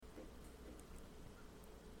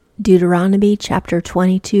Deuteronomy chapter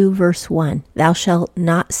 22, verse 1. Thou shalt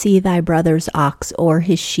not see thy brother's ox or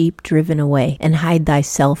his sheep driven away, and hide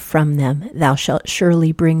thyself from them. Thou shalt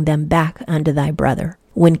surely bring them back unto thy brother.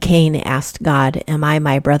 When Cain asked God, am I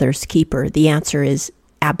my brother's keeper? The answer is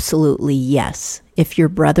absolutely yes. If your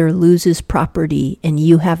brother loses property and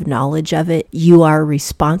you have knowledge of it, you are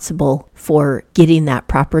responsible for getting that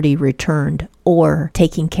property returned or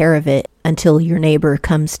taking care of it until your neighbor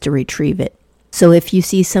comes to retrieve it. So if you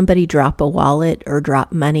see somebody drop a wallet or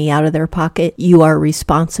drop money out of their pocket, you are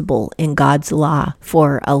responsible in God's law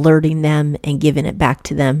for alerting them and giving it back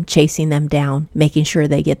to them, chasing them down, making sure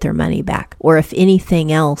they get their money back. Or if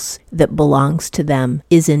anything else that belongs to them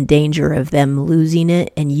is in danger of them losing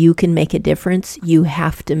it and you can make a difference, you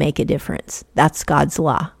have to make a difference. That's God's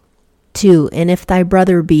law. 2. And if thy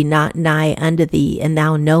brother be not nigh unto thee, and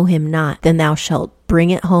thou know him not, then thou shalt bring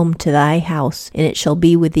it home to thy house, and it shall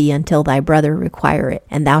be with thee until thy brother require it,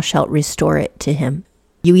 and thou shalt restore it to him.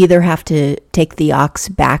 You either have to take the ox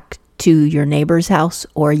back to your neighbor's house,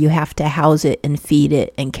 or you have to house it and feed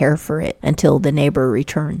it and care for it until the neighbor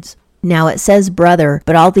returns. Now it says brother,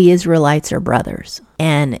 but all the Israelites are brothers.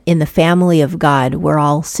 And in the family of God, we're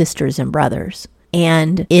all sisters and brothers.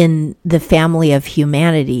 And in the family of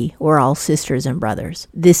humanity, we're all sisters and brothers.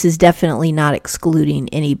 This is definitely not excluding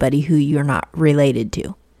anybody who you're not related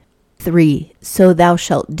to. 3. So thou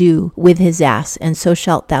shalt do with his ass, and so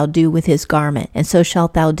shalt thou do with his garment, and so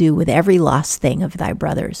shalt thou do with every lost thing of thy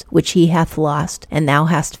brother's, which he hath lost, and thou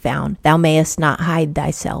hast found. Thou mayest not hide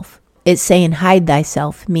thyself. It's saying hide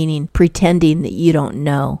thyself, meaning pretending that you don't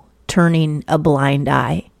know, turning a blind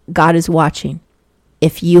eye. God is watching.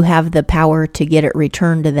 If you have the power to get it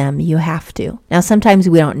returned to them, you have to. Now, sometimes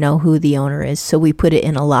we don't know who the owner is, so we put it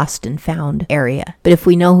in a lost and found area. But if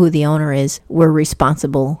we know who the owner is, we're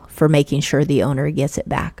responsible for making sure the owner gets it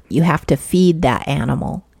back. You have to feed that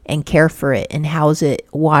animal and care for it and house it,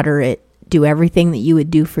 water it, do everything that you would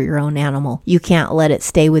do for your own animal. You can't let it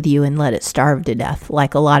stay with you and let it starve to death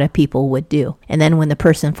like a lot of people would do. And then when the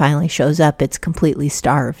person finally shows up, it's completely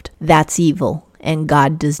starved. That's evil, and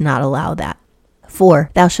God does not allow that.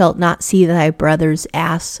 4. Thou shalt not see thy brother's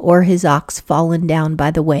ass or his ox fallen down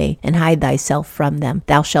by the way, and hide thyself from them.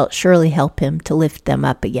 Thou shalt surely help him to lift them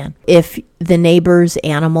up again. If the neighbor's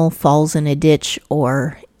animal falls in a ditch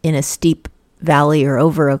or in a steep valley or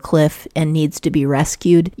over a cliff and needs to be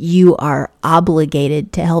rescued, you are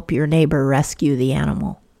obligated to help your neighbor rescue the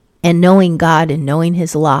animal. And knowing God and knowing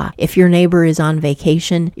his law, if your neighbor is on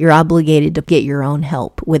vacation, you're obligated to get your own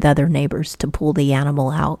help with other neighbors to pull the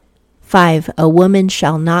animal out. 5. A woman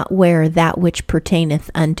shall not wear that which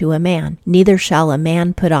pertaineth unto a man, neither shall a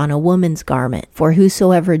man put on a woman's garment, for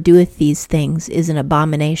whosoever doeth these things is an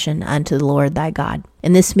abomination unto the Lord thy God.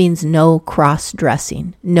 And this means no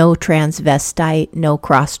cross-dressing, no transvestite, no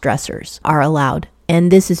cross-dressers are allowed. And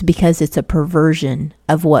this is because it's a perversion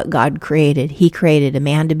of what God created. He created a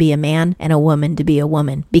man to be a man and a woman to be a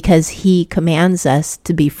woman because he commands us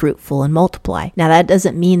to be fruitful and multiply. Now, that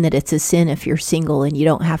doesn't mean that it's a sin if you're single and you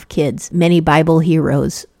don't have kids. Many Bible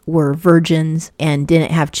heroes were virgins and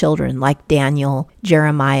didn't have children, like Daniel,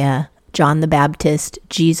 Jeremiah, John the Baptist,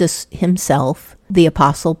 Jesus himself, the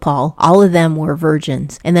Apostle Paul. All of them were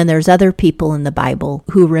virgins. And then there's other people in the Bible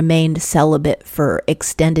who remained celibate for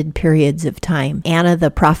extended periods of time. Anna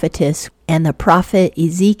the prophetess and the prophet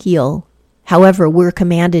Ezekiel. However, we're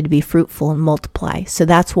commanded to be fruitful and multiply. So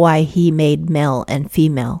that's why he made male and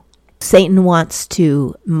female. Satan wants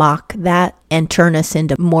to mock that and turn us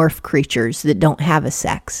into morph creatures that don't have a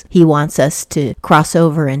sex. He wants us to cross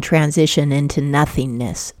over and transition into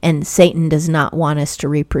nothingness. And Satan does not want us to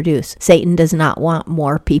reproduce. Satan does not want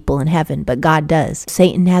more people in heaven, but God does.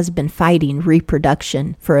 Satan has been fighting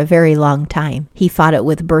reproduction for a very long time. He fought it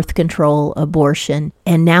with birth control, abortion,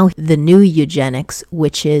 and now the new eugenics,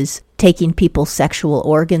 which is taking people's sexual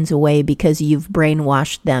organs away because you've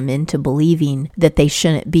brainwashed them into believing that they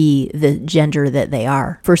shouldn't be the gender that they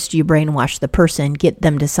are. First, you brainwash the person, get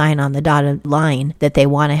them to sign on the dotted line that they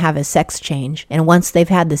want to have a sex change. And once they've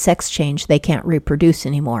had the sex change, they can't reproduce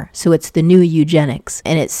anymore. So it's the new eugenics,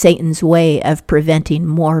 and it's Satan's way of preventing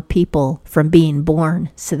more people from being born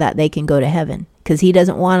so that they can go to heaven. Because he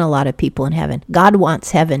doesn't want a lot of people in heaven. God wants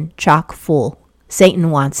heaven chock full. Satan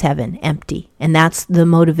wants heaven empty. And that's the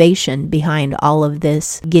motivation behind all of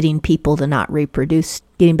this, getting people to not reproduce.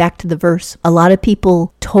 Getting back to the verse, a lot of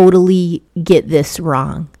people totally get this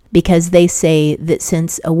wrong because they say that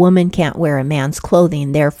since a woman can't wear a man's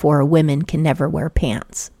clothing, therefore women can never wear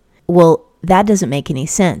pants. Well, that doesn't make any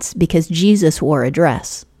sense because Jesus wore a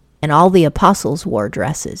dress and all the apostles wore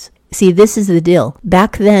dresses. See, this is the deal.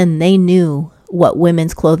 Back then, they knew what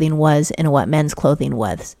women's clothing was and what men's clothing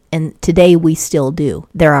was. And today we still do.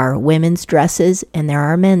 There are women's dresses and there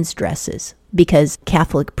are men's dresses because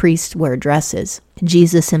Catholic priests wear dresses.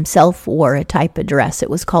 Jesus himself wore a type of dress. It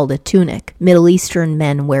was called a tunic. Middle Eastern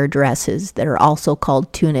men wear dresses that are also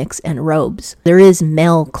called tunics and robes. There is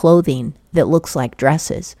male clothing that looks like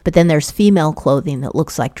dresses, but then there's female clothing that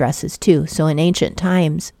looks like dresses too. So in ancient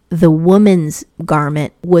times, the woman's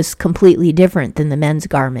garment was completely different than the men's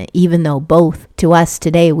garment, even though both, to us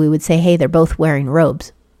today, we would say, hey, they're both wearing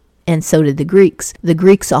robes. And so did the Greeks. The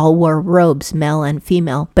Greeks all wore robes, male and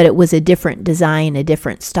female, but it was a different design, a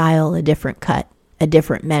different style, a different cut, a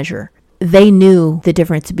different measure. They knew the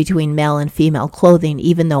difference between male and female clothing,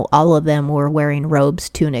 even though all of them were wearing robes,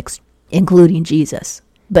 tunics, including Jesus.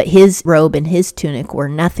 But his robe and his tunic were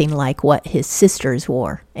nothing like what his sisters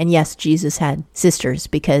wore. And yes, Jesus had sisters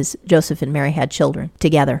because Joseph and Mary had children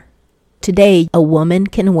together. Today, a woman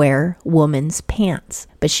can wear woman's pants,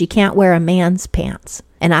 but she can't wear a man's pants.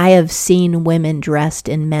 And I have seen women dressed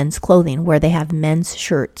in men's clothing where they have men's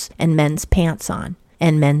shirts and men's pants on,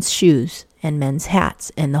 and men's shoes and men's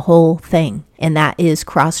hats and the whole thing. And that is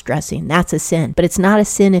cross-dressing. That's a sin. But it's not a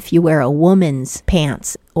sin if you wear a woman's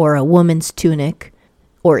pants or a woman's tunic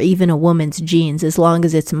or even a woman's jeans, as long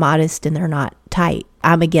as it's modest and they're not tight.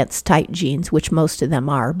 I'm against tight jeans, which most of them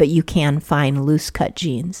are, but you can find loose-cut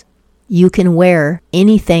jeans. You can wear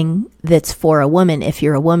anything that's for a woman if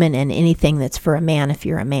you're a woman and anything that's for a man if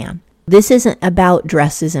you're a man. This isn't about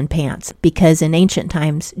dresses and pants, because in ancient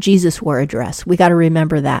times, Jesus wore a dress. We got to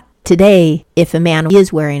remember that. Today, if a man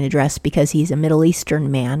is wearing a dress because he's a Middle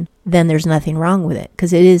Eastern man, then there's nothing wrong with it,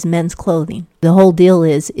 because it is men's clothing. The whole deal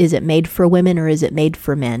is it made for women or is it made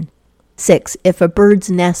for men? 6. If a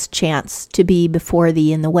bird's nest chance to be before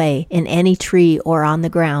thee in the way, in any tree or on the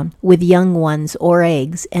ground, with young ones or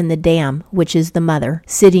eggs, and the dam, which is the mother,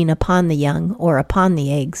 sitting upon the young or upon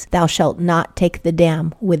the eggs, thou shalt not take the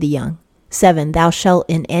dam with the young. 7. Thou shalt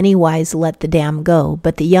in any wise let the dam go,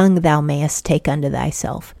 but the young thou mayest take unto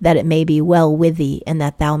thyself, that it may be well with thee, and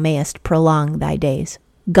that thou mayest prolong thy days.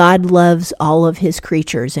 God loves all of his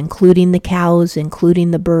creatures, including the cows,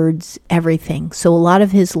 including the birds, everything. So a lot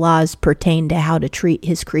of his laws pertain to how to treat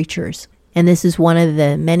his creatures. And this is one of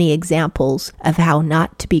the many examples of how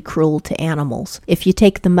not to be cruel to animals. If you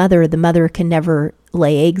take the mother can never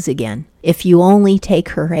lay eggs again. If you only take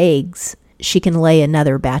her eggs, she can lay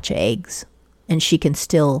another batch of eggs. And she can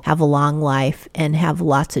still have a long life and have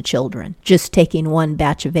lots of children. Just taking one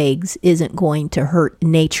batch of eggs isn't going to hurt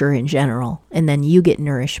nature in general, and then you get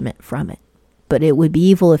nourishment from it. But it would be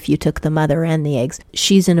evil if you took the mother and the eggs.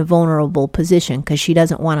 She's in a vulnerable position because she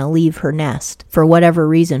doesn't want to leave her nest. For whatever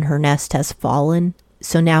reason, her nest has fallen,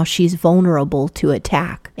 so now she's vulnerable to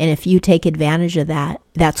attack. And if you take advantage of that,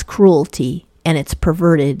 that's cruelty. And it's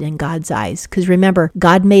perverted in God's eyes. Because remember,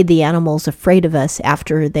 God made the animals afraid of us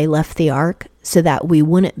after they left the ark so that we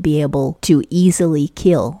wouldn't be able to easily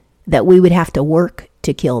kill, that we would have to work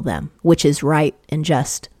to kill them, which is right and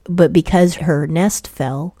just. But because her nest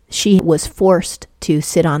fell, she was forced to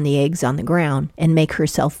sit on the eggs on the ground and make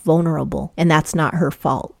herself vulnerable. And that's not her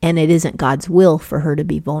fault. And it isn't God's will for her to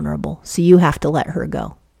be vulnerable. So you have to let her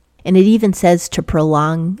go. And it even says to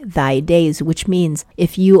prolong thy days, which means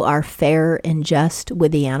if you are fair and just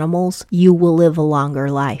with the animals, you will live a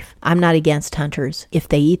longer life. I'm not against hunters. If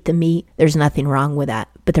they eat the meat, there's nothing wrong with that.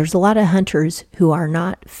 But there's a lot of hunters who are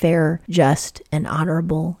not fair, just, and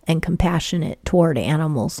honorable and compassionate toward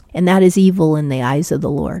animals. And that is evil in the eyes of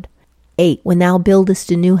the Lord. 8. When thou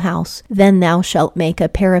buildest a new house, then thou shalt make a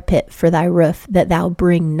parapet for thy roof, that thou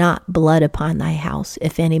bring not blood upon thy house,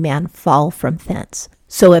 if any man fall from thence.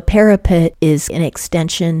 So a parapet is an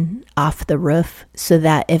extension off the roof so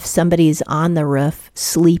that if somebody's on the roof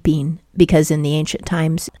sleeping, because in the ancient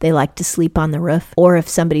times they like to sleep on the roof, or if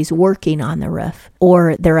somebody's working on the roof,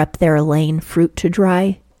 or they're up there laying fruit to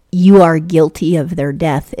dry, you are guilty of their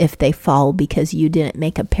death if they fall because you didn't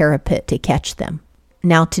make a parapet to catch them.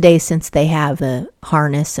 Now today, since they have a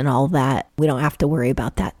harness and all that, we don't have to worry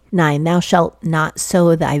about that. 9. Thou shalt not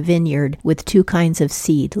sow thy vineyard with two kinds of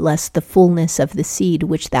seed, lest the fullness of the seed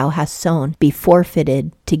which thou hast sown be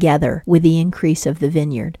forfeited together with the increase of the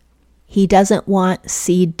vineyard. He doesn't want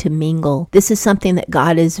seed to mingle. This is something that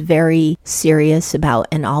God is very serious about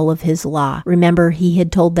in all of his law. Remember, he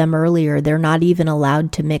had told them earlier, they're not even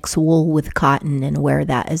allowed to mix wool with cotton and wear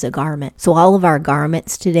that as a garment. So all of our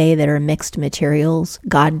garments today that are mixed materials,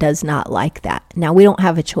 God does not like that. Now, we don't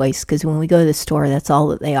have a choice because when we go to the store, that's all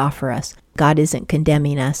that they offer us. God isn't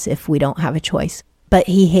condemning us if we don't have a choice. But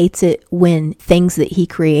he hates it when things that he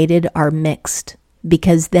created are mixed.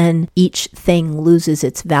 because then each thing loses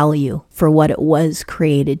its value for what it was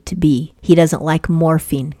created to be. He doesn't like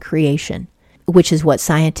morphing creation, which is what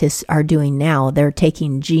scientists are doing now. They're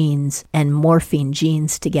taking genes and morphing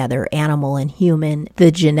genes together, animal and human.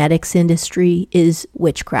 The genetics industry is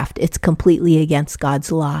witchcraft. It's completely against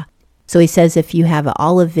God's law. So he says if you have an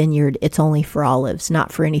olive vineyard, it's only for olives,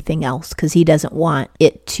 not for anything else, because he doesn't want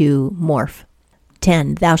it to morph.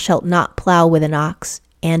 10, thou shalt not plow with an ox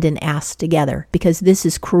and an ass together, because this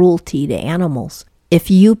is cruelty to animals.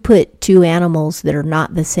 If you put two animals that are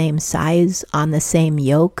not the same size on the same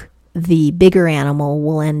yoke, the bigger animal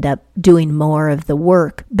will end up doing more of the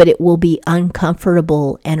work, but it will be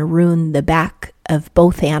uncomfortable and ruin the back of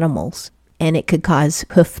both animals. And it could cause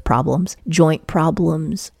hoof problems, joint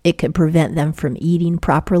problems. It could prevent them from eating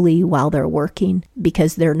properly while they're working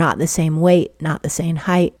because they're not the same weight, not the same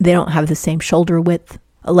height. They don't have the same shoulder width.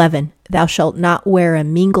 11, thou shalt not wear a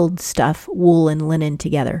mingled stuff, wool and linen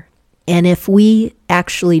together. And if we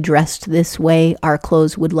actually dressed this way, our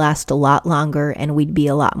clothes would last a lot longer and we'd be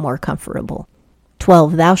a lot more comfortable.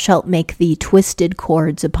 12, thou shalt make thee twisted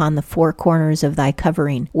cords upon the four corners of thy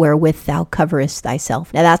covering, wherewith thou coverest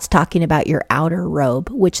thyself. Now that's talking about your outer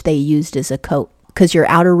robe, which they used as a coat. Because your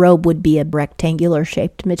outer robe would be a rectangular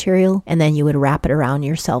shaped material, and then you would wrap it around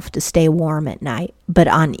yourself to stay warm at night. But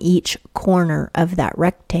on each corner of that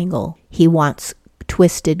rectangle, he wants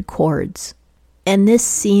twisted cords. And this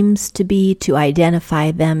seems to be to identify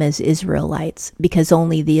them as Israelites, because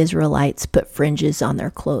only the Israelites put fringes on their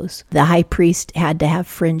clothes. The high priest had to have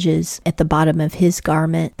fringes at the bottom of his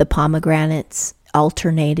garment. The pomegranates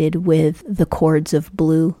alternated with the cords of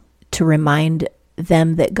blue to remind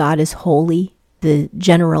them that God is holy. The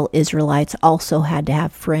general Israelites also had to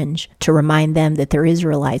have fringe to remind them that they're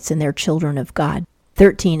Israelites and they're children of God.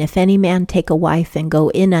 13, if any man take a wife and go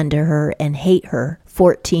in unto her and hate her.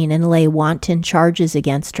 14, and lay wanton charges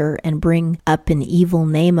against her and bring up an evil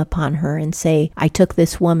name upon her and say, I took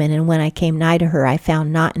this woman, and when I came nigh to her, I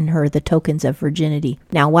found not in her the tokens of virginity.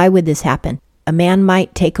 Now, why would this happen? A man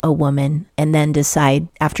might take a woman and then decide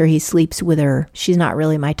after he sleeps with her, she's not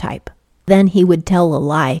really my type. Then he would tell a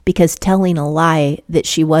lie, because telling a lie that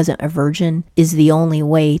she wasn't a virgin is the only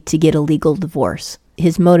way to get a legal divorce.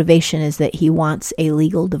 His motivation is that he wants a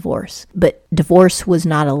legal divorce. But divorce was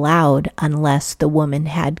not allowed unless the woman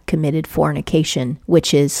had committed fornication,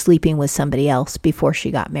 which is sleeping with somebody else before she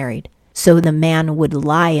got married. So the man would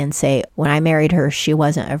lie and say, when I married her, she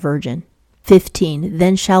wasn't a virgin. 15,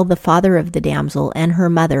 then shall the father of the damsel and her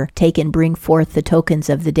mother take and bring forth the tokens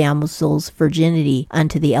of the damsel's virginity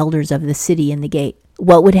unto the elders of the city in the gate.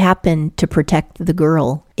 What would happen to protect the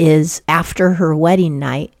girl is after her wedding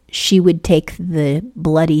night, she would take the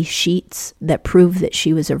bloody sheets that prove that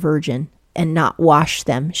she was a virgin and not wash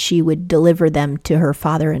them. She would deliver them to her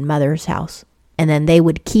father and mother's house. And then they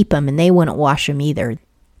would keep them and they wouldn't wash them either.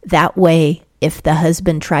 That way, if the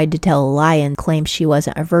husband tried to tell a lie and claim she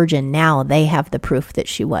wasn't a virgin, now they have the proof that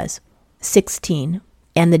she was. 16,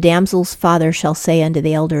 and the damsel's father shall say unto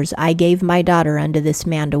the elders, I gave my daughter unto this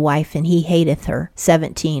man to wife, and he hateth her.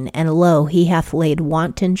 17, and lo, he hath laid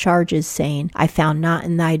wanton charges, saying, I found not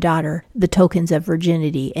in thy daughter the tokens of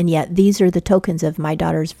virginity, and yet these are the tokens of my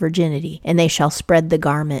daughter's virginity, and they shall spread the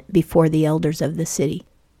garment before the elders of the city.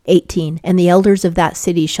 18, and the elders of that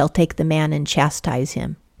city shall take the man and chastise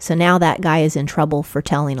him. So now that guy is in trouble for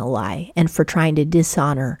telling a lie and for trying to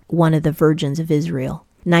dishonor one of the virgins of Israel.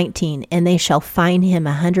 19, and they shall fine him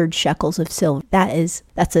 100 shekels of silver.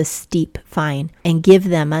 That's a steep fine. And give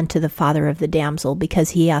them unto the father of the damsel,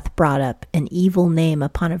 because he hath brought up an evil name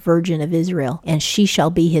upon a virgin of Israel, and she shall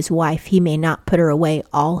be his wife. He may not put her away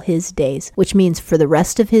all his days, which means for the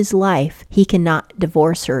rest of his life, he cannot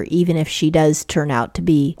divorce her, even if she does turn out to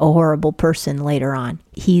be a horrible person later on.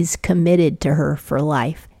 He's committed to her for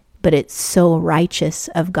life. But it's so righteous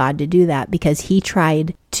of God to do that, because he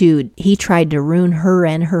tried to ruin her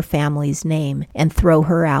and her family's name and throw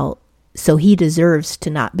her out. So he deserves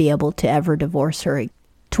to not be able to ever divorce her.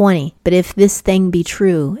 20, but if this thing be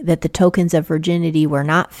true, that the tokens of virginity were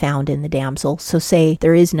not found in the damsel, so say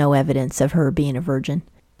there is no evidence of her being a virgin.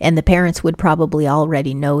 And the parents would probably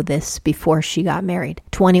already know this before she got married.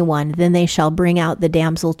 21, then they shall bring out the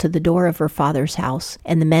damsel to the door of her father's house,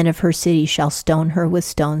 and the men of her city shall stone her with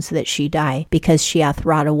stones that she die, because she hath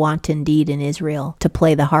wrought a wanton deed in Israel, to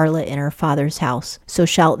play the harlot in her father's house. So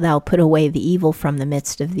shalt thou put away the evil from the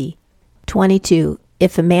midst of thee. 22,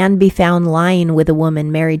 if a man be found lying with a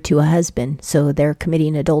woman married to a husband, so they're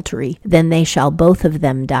committing adultery, then they shall both of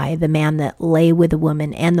them die, the man that lay with the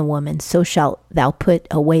woman and the woman. So shalt thou put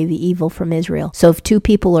away the evil from Israel. So if two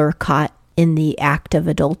people are caught in the act of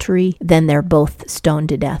adultery, then they're both stoned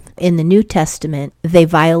to death. In the New Testament, they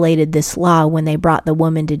violated this law when they brought the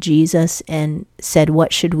woman to Jesus and said,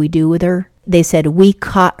 "What should we do with her?" They said, "We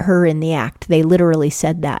caught her in the act." They literally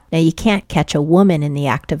said that. Now, you can't catch a woman in the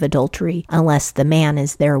act of adultery unless the man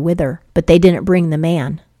is there with her. But they didn't bring the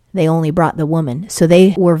man. They only brought the woman. So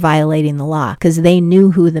they were violating the law because they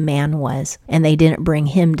knew who the man was, and they didn't bring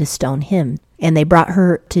him to stone him. And they brought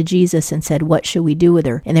her to Jesus and said, "What should we do with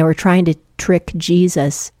her?" And they were trying to trick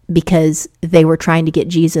Jesus because they were trying to get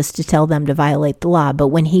Jesus to tell them to violate the law. But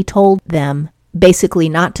when he told them basically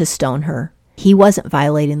not to stone her, he wasn't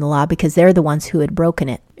violating the law because they're the ones who had broken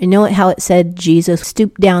it. You know how it said Jesus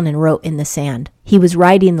stooped down and wrote in the sand? He was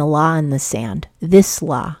writing the law in the sand. This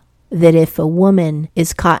law, that if a woman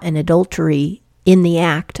is caught in adultery in the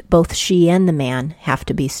act, both she and the man have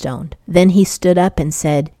to be stoned. Then he stood up and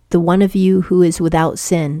said, "The one of you who is without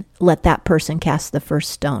sin, let that person cast the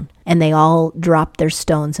first stone." And they all dropped their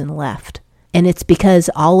stones and left. And it's because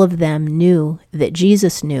all of them knew that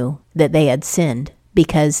Jesus knew that they had sinned,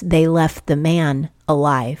 because they left the man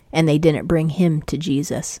alive and they didn't bring him to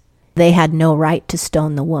Jesus. They had no right to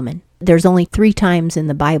stone the woman. There's only 3 times in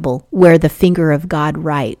the Bible where the finger of God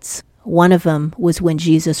writes. One of them was when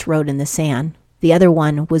Jesus wrote in the sand. The other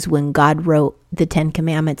one was when God wrote the 10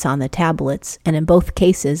 Commandments on the tablets, and in both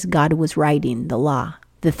cases, God was writing the law.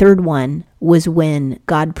 The third one was when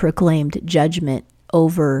God proclaimed judgment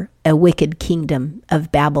over a wicked kingdom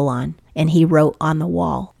of Babylon, and he wrote on the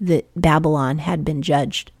wall that Babylon had been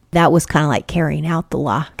judged. That was kind of like carrying out the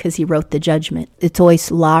law because he wrote the judgment. It's always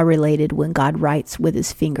law related when God writes with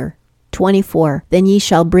his finger. 24, then ye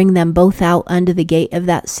shall bring them both out unto the gate of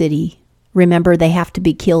that city. Remember, they have to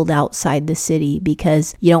be killed outside the city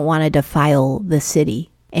because you don't want to defile the city.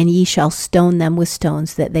 And ye shall stone them with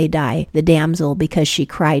stones that they die. The damsel, because she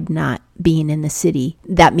cried not, being in the city.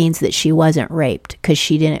 That means that she wasn't raped because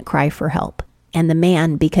she didn't cry for help. And the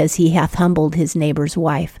man, because he hath humbled his neighbor's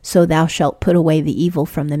wife. So thou shalt put away the evil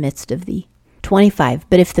from the midst of thee. 25,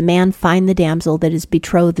 but if the man find the damsel that is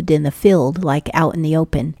betrothed in the field, like out in the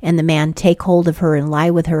open, and the man take hold of her and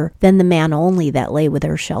lie with her, then the man only that lay with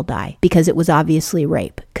her shall die, because it was obviously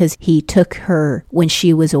rape, because he took her when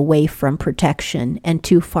she was away from protection and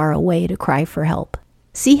too far away to cry for help.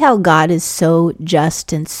 See how God is so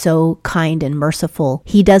just and so kind and merciful.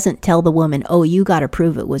 He doesn't tell the woman, "Oh, you got to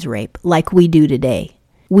prove it was rape," like we do today.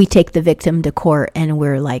 We take the victim to court and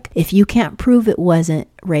we're like, if you can't prove it wasn't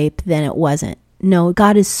rape, then it wasn't. No,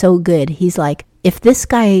 God is so good. He's like, if this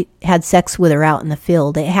guy had sex with her out in the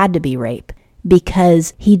field, it had to be rape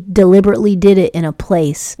because he deliberately did it in a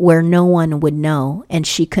place where no one would know and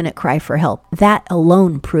she couldn't cry for help. That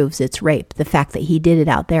alone proves it's rape, the fact that he did it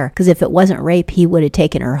out there. Because if it wasn't rape, he would have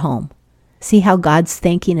taken her home. See how God's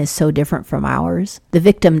thinking is so different from ours? The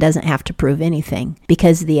victim doesn't have to prove anything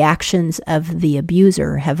because the actions of the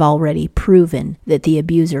abuser have already proven that the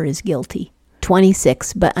abuser is guilty.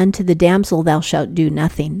 26, but unto the damsel thou shalt do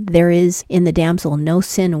nothing. There is in the damsel no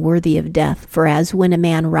sin worthy of death. For as when a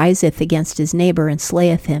man riseth against his neighbor and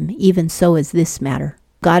slayeth him, even so is this matter.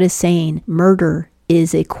 God is saying murder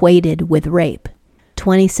is equated with rape.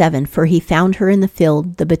 27, for he found her in the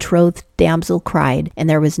field, the betrothed damsel cried, and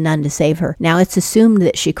there was none to save her. Now it's assumed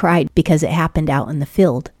that she cried because it happened out in the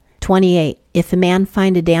field. 28, if a man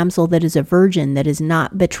find a damsel that is a virgin that is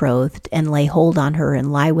not betrothed, and lay hold on her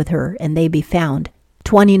and lie with her, and they be found.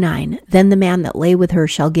 29, then the man that lay with her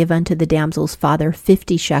shall give unto the damsel's father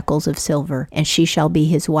 50 shekels of silver, and she shall be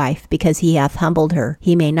his wife, because he hath humbled her.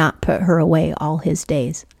 He may not put her away all his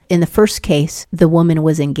days. In the first case, the woman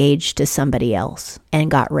was engaged to somebody else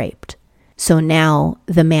and got raped. So now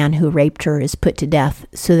the man who raped her is put to death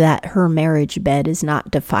so that her marriage bed is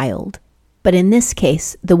not defiled. But in this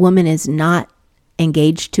case, the woman is not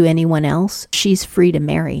engaged to anyone else. She's free to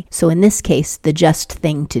marry. So in this case, the just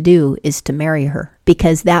thing to do is to marry her,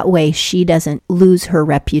 because that way she doesn't lose her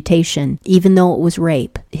reputation, even though it was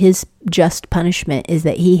rape. His just punishment is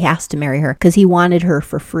that he has to marry her because he wanted her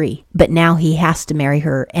for free. But now he has to marry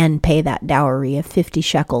her and pay that dowry of 50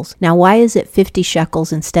 shekels. Now, why is it 50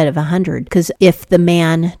 shekels instead of 100? Because if the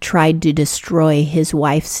man tried to destroy his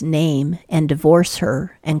wife's name and divorce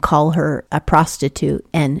her and call her a prostitute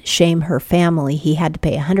and shame her family, he had to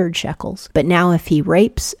pay 100 shekels. But now if he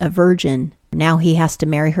rapes a virgin, now he has to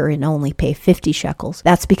marry her and only pay 50 shekels.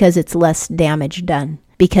 That's because it's less damage done.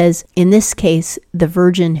 Because in this case, the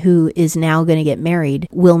virgin who is now going to get married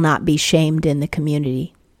will not be shamed in the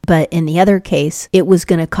community. But in the other case, it was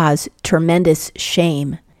going to cause tremendous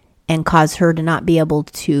shame and caused her to not be able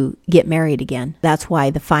to get married again. That's why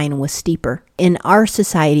the fine was steeper. In our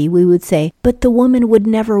society, we would say, but the woman would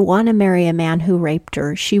never want to marry a man who raped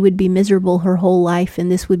her. She would be miserable her whole life, and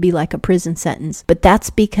this would be like a prison sentence. But that's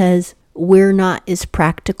because we're not as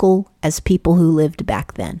practical as people who lived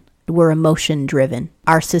back then. We're emotion driven.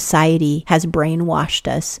 Our society has brainwashed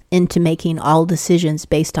us into making all decisions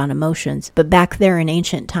based on emotions. But back there in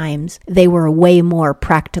ancient times, they were way more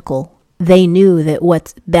practical. They knew that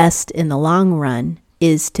what's best in the long run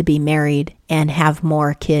is to be married and have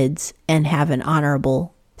more kids and have an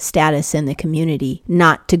honorable status in the community,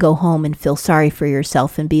 not to go home and feel sorry for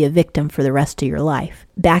yourself and be a victim for the rest of your life.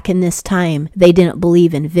 Back in this time, they didn't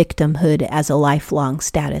believe in victimhood as a lifelong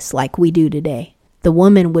status like we do today. The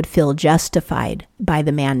woman would feel justified by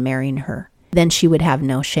the man marrying her. Then she would have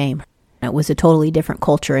no shame. It was a totally different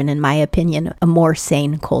culture, and in my opinion, a more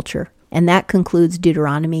sane culture. And that concludes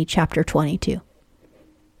Deuteronomy chapter 22.